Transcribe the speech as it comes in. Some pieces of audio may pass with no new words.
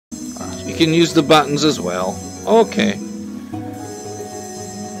You can use the buttons as well. Okay.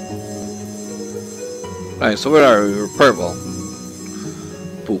 Right, so where are we? We're purple.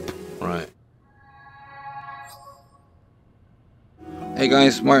 Poop. Right. Hey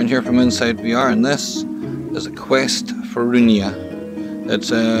guys, Martin here from Inside VR, and this is a quest for Runia.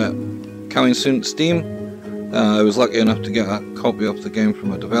 It's coming soon to Steam. I was lucky enough to get a copy of the game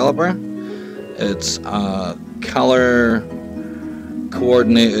from a developer. It's a color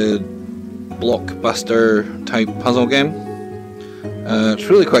coordinated blockbuster type puzzle game. It's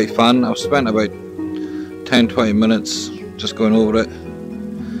really quite fun. I've spent about 10-20 minutes just going over it.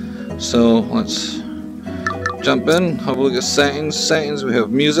 So let's jump in, have a look at settings. Settings, we have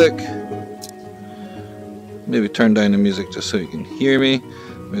music. Maybe turn down the music just so you can hear me.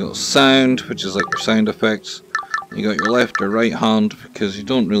 We got sound, which is like your sound effects. You got your left or right hand because you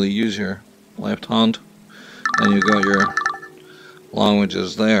don't really use your left hand. Then you got your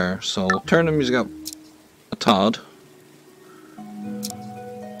languages there. So we'll turn the music up a tad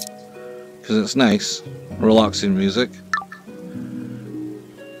because it's nice, relaxing music.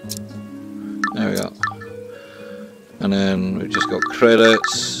 There we go. And then we've just got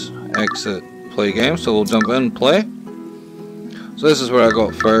credits, exit, play game. So we'll jump in and play. So this is where I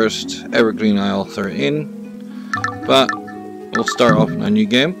got first, Evergreen Isle 13. But we'll start off in a new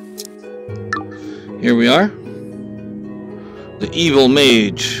game. Here we are. The evil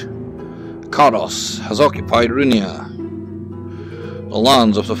mage Karos has occupied Runia, the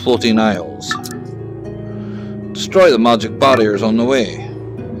lands of the floating isles. Destroy the magic barriers on the way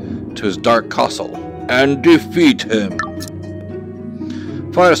to his dark castle and defeat him.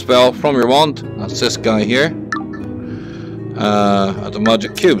 Fire a spell from your wand, that's this guy here, at the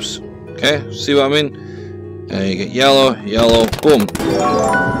magic cubes. Okay, see what I mean? And you get yellow, yellow, boom.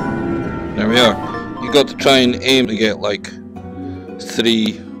 There we are. You got to try and aim to get like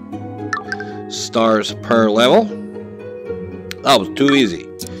 3 stars per level. That was too easy.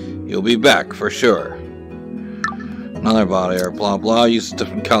 You'll be back for sure. Another barrier, blah blah. Use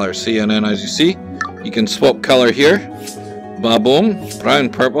different colors. See, and then as you see, you can swap color here. Ba-boom, brown,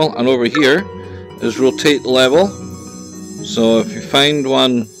 purple, and over here is rotate level. So if you find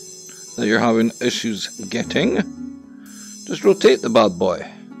one that you're having issues getting, just rotate the bad boy.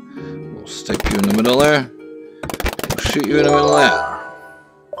 We'll stick you in the middle there. We'll shoot you in the middle there.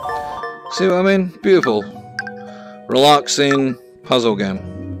 See what I mean? Beautiful. Relaxing puzzle game.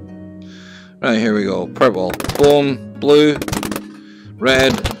 Right, here we go. Purple, boom, blue,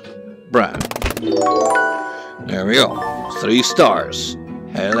 red, brown. There we go. 3 stars.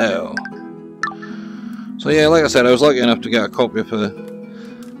 Hello. So yeah, like I said, I was lucky enough to get a copy of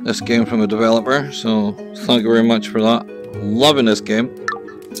this game from a developer, so thank you very much for that. Loving this game.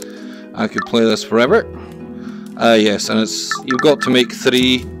 I could play this forever. Yes, and you've got to make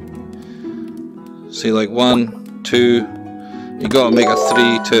 3. See, like 1, 2. You got to make a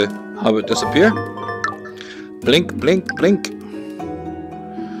 3 to have it disappear. Blink, blink, blink.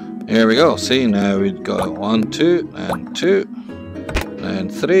 Here we go. See, now we've got 1, 2, and 2,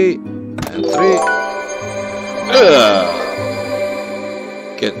 and 3, and 3.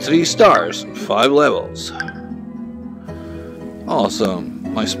 Get 3 stars, 5 levels. Awesome.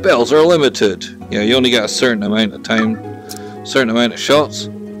 My spells are limited. Yeah, you only get a certain amount of time, certain amount of shots.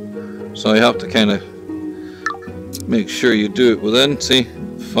 So you have to kind of make sure you do it within. See,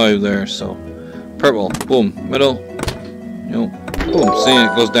 5 there. So purple, boom, middle, boom. See,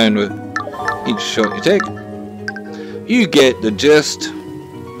 it goes down with each shot you take. You get the gist.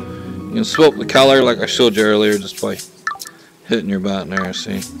 You can swap the color like I showed you earlier just by hitting your button there.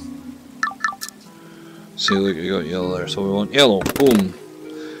 See, look, you got yellow there. So we want yellow, boom,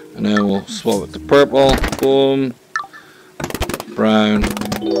 and then we'll swap it to purple, boom, brown,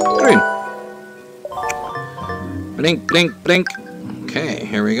 green. Blink, blink, blink. Okay,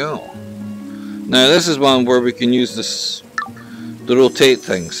 here we go. Now this is one where we can use the rotate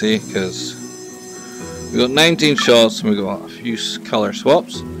thing, see, because we got 19 shots and we got a few color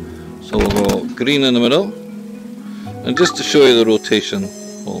swaps. So we'll go green in the middle, and just to show you the rotation,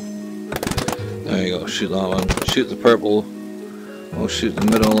 there you go, shoot that one, shoot the purple, we'll shoot the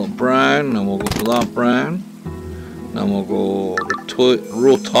middle brown, and we'll go for that brown, then we'll go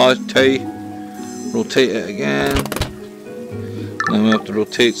rotate it again, then we have to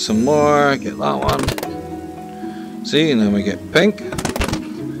rotate some more, get that one, see, and then we get pink,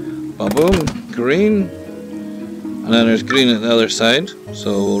 ba-boom, green, and then there's green at the other side,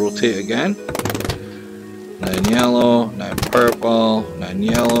 so we'll rotate again, then yellow, then purple, then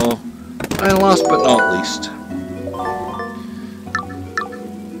yellow, and last but not least,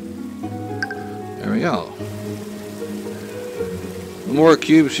 there we go. The more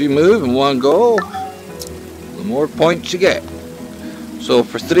cubes you move in one go, the more points you get. So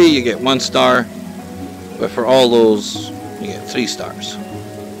for 3 you get 1 star, but for all those you get 3 stars.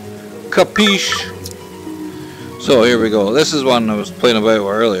 Capiche? So here we go. This is one I was playing about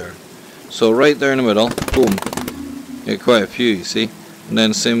earlier. So right there in the middle, boom. You get quite a few, you see. And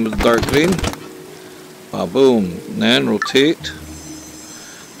then same with the dark green. Boom. And then rotate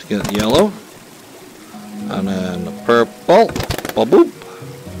to get the yellow. And then the purple. Boop.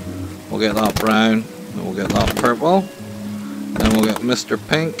 We'll get that brown. And we'll get that purple. Then we'll get Mr.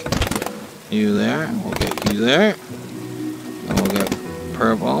 Pink. You there. We'll get you there. And we'll get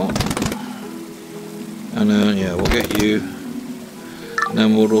purple. And then, yeah, we'll get you. And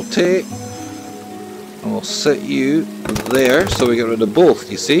then we'll rotate. And we'll set you there. So we get rid of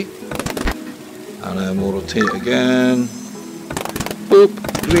both, you see. And then we'll rotate again. Boop.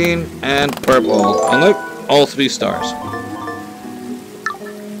 Green and purple. And look, all 3 stars.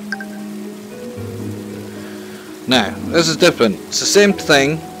 Now, this is different. It's the same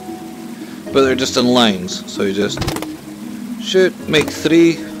thing, but they're just in lines. So you just shoot, make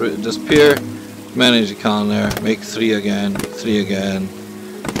 3 for it to disappear. As many as you can there. Make 3 again, 3 again.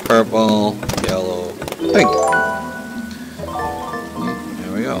 Purple, yellow, pink.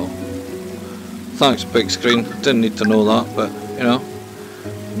 There we go. Thanks, big screen. Didn't need to know that, but you know,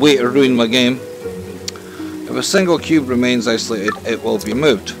 way to ruin my game. If a single cube remains isolated, it will be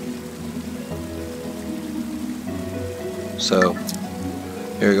moved. So,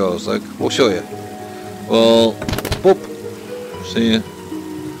 here it goes. Like, we'll show you. Well, boop. See,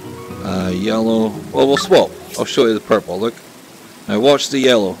 yellow. Well, we'll swap. I'll show you the purple. Look. Now watch the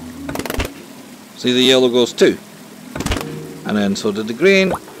yellow. See, the yellow goes 2. And then so did the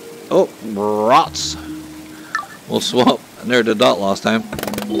green. Oh, rats. We'll swap. And there did that last time.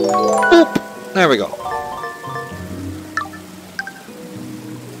 Boop. There we go.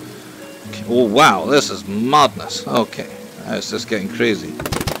 Okay. Oh wow, this is madness. Okay, it's just getting crazy.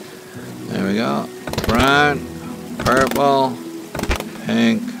 There we go. Brown, purple,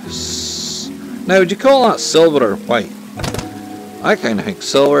 pink. Now, would you call that silver or white? I kind of think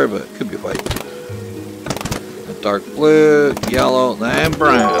silver, but it could be white. Dark blue, yellow, then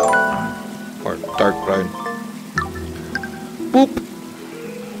brown. Or dark brown. Boop.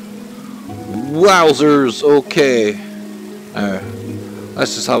 Wowzers, okay. Now,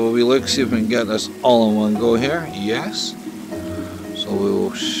 let's just have a wee look, see if we can get this all in one go here. Yes. So we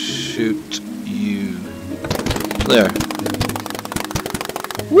will shoot you there.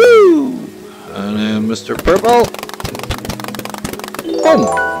 Woo! And then Mr. Purple. Boom!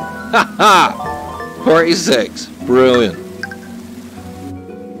 Ha ha! 46. Brilliant.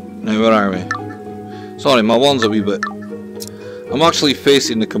 Now where are we? Sorry, my one's a wee bit. I'm actually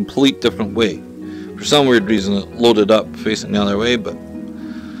facing the complete different way. For some weird reason it loaded up facing the other way, but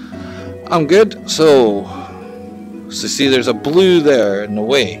I'm good. So see, there's a blue there in the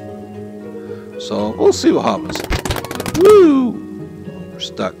way. So we'll see what happens. Woo! We're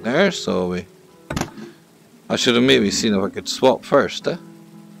stuck there, so I should have maybe seen if I could swap first, eh?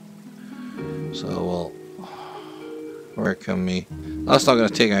 So we'll, where can we? That's not going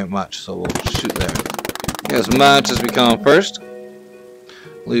to take out much, so we'll shoot there. Get as much as we can first.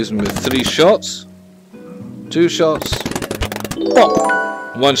 Leaves me with 3 shots, 2 shots.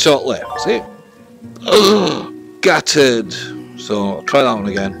 Oh, 1 shot left. See? Gutted. So I'll try that one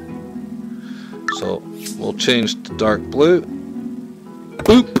again. So we'll change to dark blue.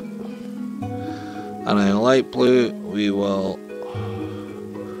 Boop. And then light blue we will.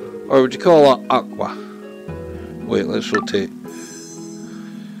 Or would you call that aqua? Wait, let's rotate.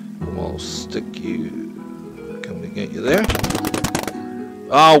 And we'll stick you. Can we get you there?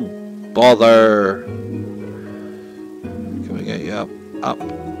 Oh, bother! Can we get you up,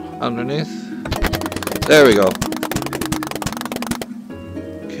 underneath? There we go.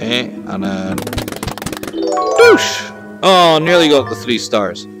 Okay, and then. Doosh! Oh, nearly got the 3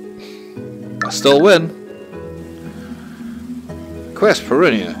 stars. I still win. Quest for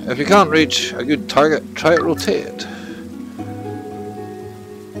Runia. If you can't reach a good target, try to rotate it.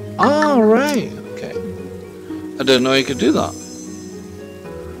 Alright, okay. I didn't know you could do that.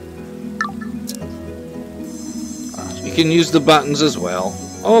 You can use the buttons as well.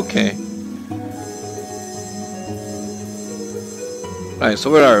 Okay. Right, so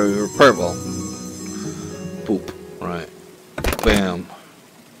where are we? We're purple. Boop. Right. Bam.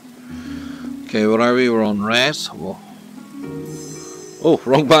 Okay, where are we? We're on red. We'll oh,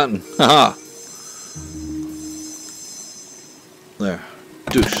 wrong button. Haha. There.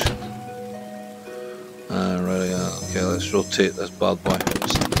 Douche. Right, okay, let's rotate this bad boy.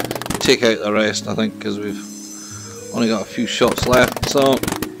 Just take out the rest, I think, because we've Only got a few shots left, so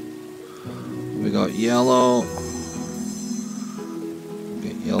we got yellow.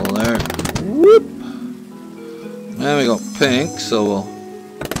 Get yellow there. Whoop! Then we got pink, so we'll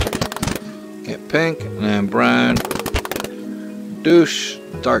get pink, and then brown. Douche,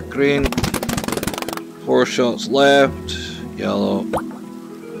 dark green. 4 shots left. Yellow.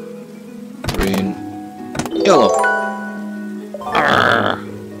 Green. Yellow. Arrgh.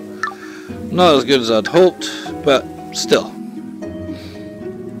 Not as good as I'd hoped, but still.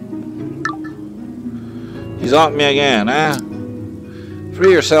 He's on me again, eh?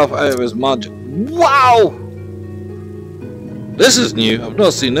 Free yourself out of his magic. Wow! This is new. I've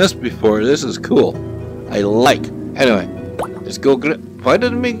not seen this before. This is cool. I like. Anyway, let's go. Why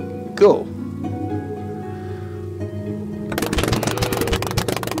didn't we go?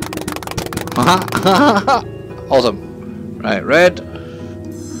 Awesome. Right, red.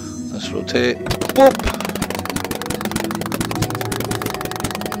 Let's rotate. Boop.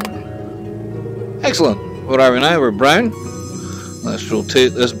 Excellent. What are we now? We're brown. Let's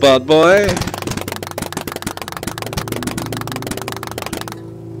rotate this bad boy.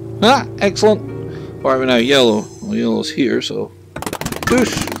 Ah, excellent. What are we now? Yellow. Well, yellow's here, so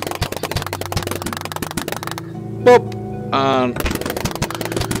douche. Boop. And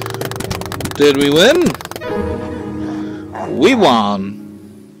did we win? We won.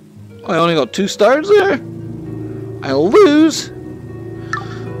 I only got 2 stars there. I lose.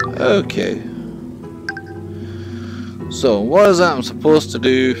 Okay. So what is that I'm supposed to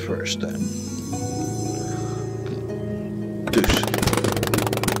do first then? Douche.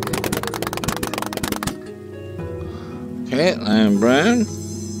 Okay, I'm brown.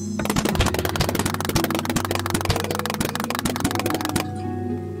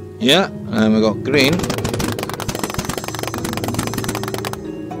 Yeah, and we got green.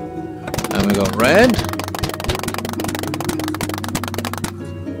 And we got red.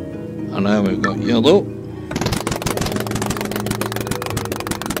 And now we've got yellow.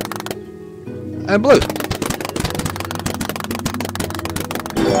 And blue.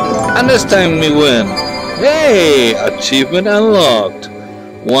 And this time we win. Yay! Achievement unlocked.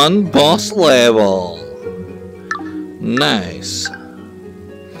 1 boss level. Nice.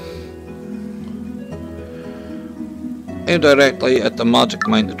 Indirectly at the magic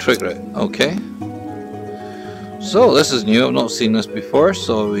mine to trigger it. Okay. So this is new. I've not seen this before.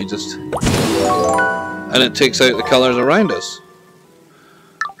 So we just... And it takes out the colors around us.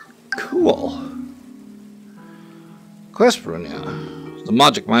 Cool. Quest for Runia. The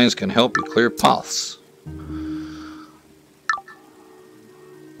magic mines can help you clear paths.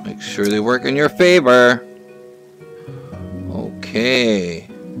 Make sure they work in your favor. Okay.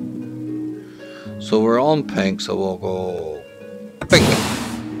 So we're on pink, so we'll go pink.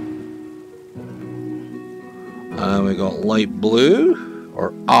 And we got light blue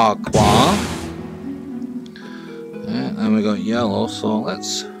or aqua. And we got yellow, so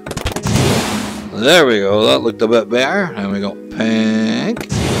let's... There we go, that looked a bit better. And we got pink.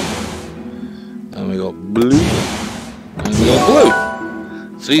 And we got blue. And we got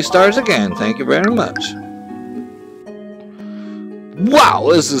blue. 3 stars again, thank you very much. Wow,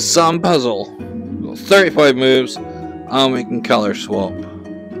 this is some puzzle. 35 moves, and we can color swap.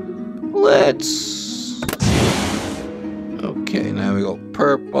 Let's... Okay, now we got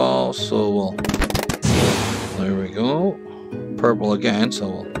purple, so we'll... There we go. Purple again, so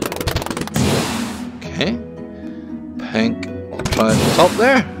we'll... Okay. Pink, we'll try at the top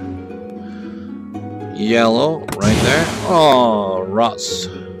there. Yellow, right there. Oh, rats.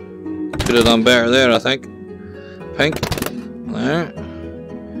 Could have done better there, I think. Pink, there.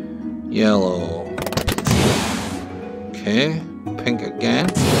 Yellow. Okay, pink again.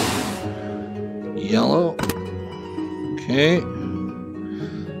 Yellow. Okay.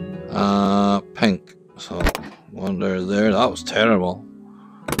 Pink. So, wonder there. That was terrible.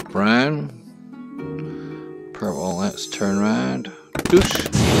 Brown. Purple. Let's turn around. Douche.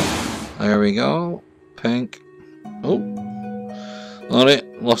 There we go. Pink. Oh.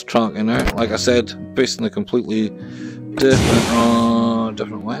 Alright, lost track in there. Like I said, based on a completely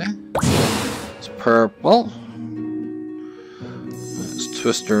different way. It's purple. Let's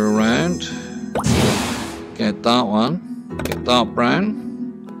twist her around. Get that one. Get that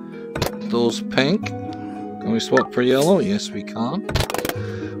brown. Get those pink. Can we swap for yellow? Yes, we can.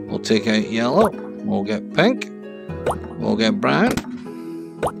 We'll take out yellow. We'll get pink. We'll get brown.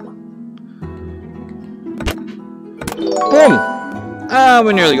 Boom! Ah,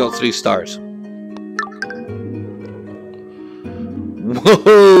 we nearly got 3 stars.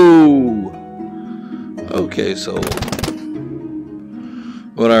 Whoa! Okay, so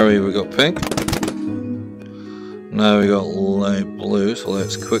what are we? We got pink, Now we got light blue, so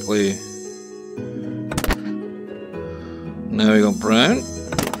let's quickly. Now we got brown,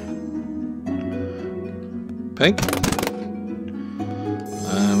 pink,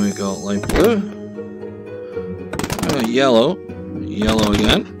 and we got light blue. We got yellow, yellow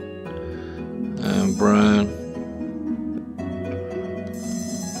again, and brown.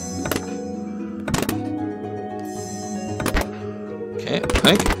 Okay,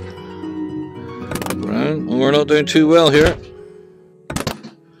 pink, brown. Well, we're not doing too well here.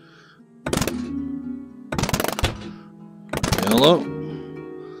 Yellow,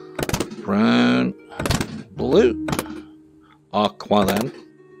 brown, blue, aqua then.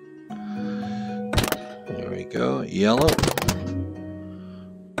 There we go. Yellow,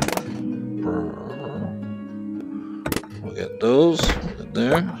 we'll get those.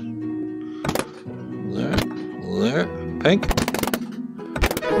 There, there, there. Pink.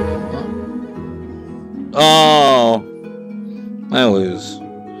 Oh, I lose.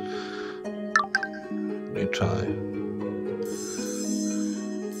 Retry.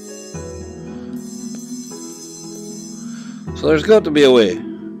 So there's got to be a way.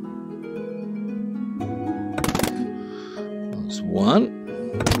 That's one.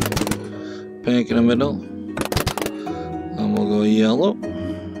 Pink in the middle. And we'll go yellow.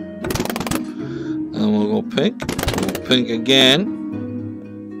 And we'll go pink. We'll go pink again.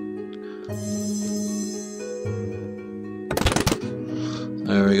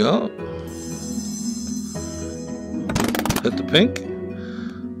 There we go. Hit the pink.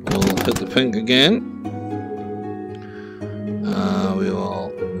 We'll hit the pink again. We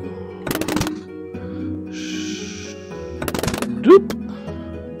will doop.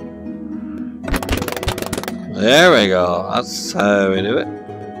 There we go. That's how we do it.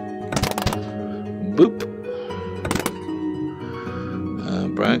 Boop.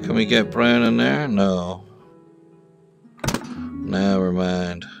 Brown, can we get brown in there? No. Never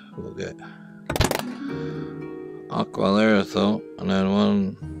mind. We'll get aqua there though, and then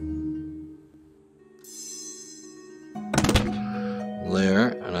one there,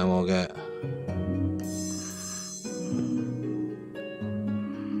 and then we'll get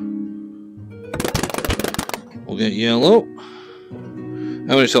yellow.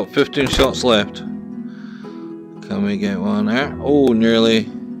 How many shots? 15 shots left. Can we get one there? Oh, nearly.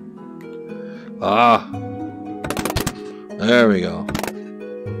 Ah, there we go.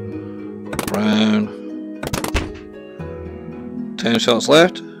 Brown. 10 shots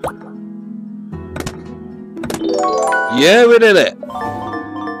left. Yeah, we did it.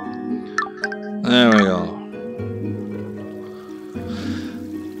 There we go.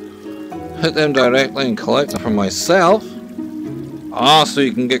 Hit them directly and collect them for myself. Ah, so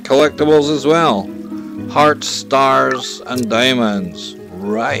you can get collectibles as well. Hearts, stars, and diamonds.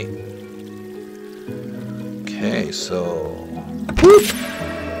 Right. Okay, so... Whoop.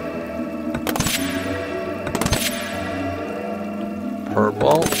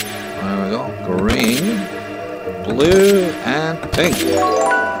 Purple. There we go. Green. Blue and pink.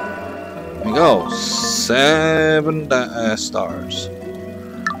 There we go. 7 stars.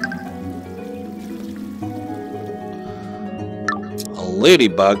 A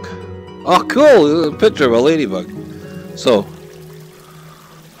ladybug. Oh, cool! There's a picture of a ladybug. So,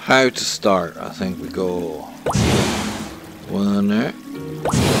 how to start? I think we go one there,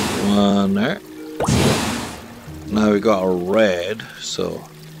 one there. Now we got a red. So,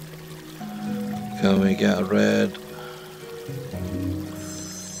 can we get a red?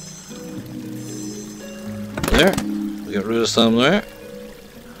 There. We get rid of some there.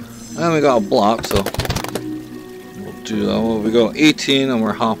 And we got a block, so we'll do that. Well, we got 18 and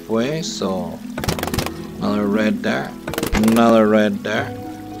we're halfway, so another red there. Another red there.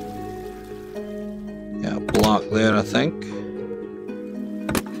 Yeah, block there, I think.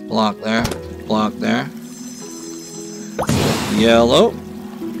 Block there. Block there. Yellow.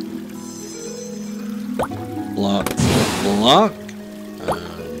 Block, block,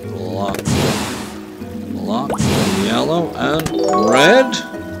 and block, block, yellow, and red.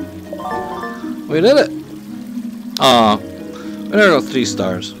 We did it. Ah, we never got 3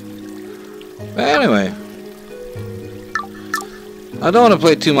 stars. But anyway, I don't want to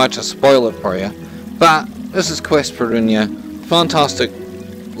play too much, I spoil it for you. But this is Quest for Runia. Fantastic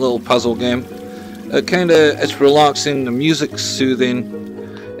little puzzle game. It's relaxing, the music's soothing.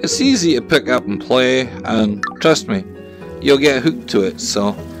 It's easy to pick up and play, and trust me, you'll get hooked to it.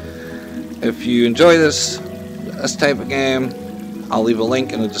 So if you enjoy this type of game, I'll leave a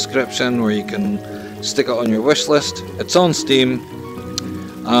link in the description where you can stick it on your wish list. It's on Steam,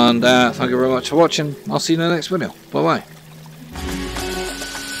 and thank you very much for watching. I'll see you in the next video. Bye bye.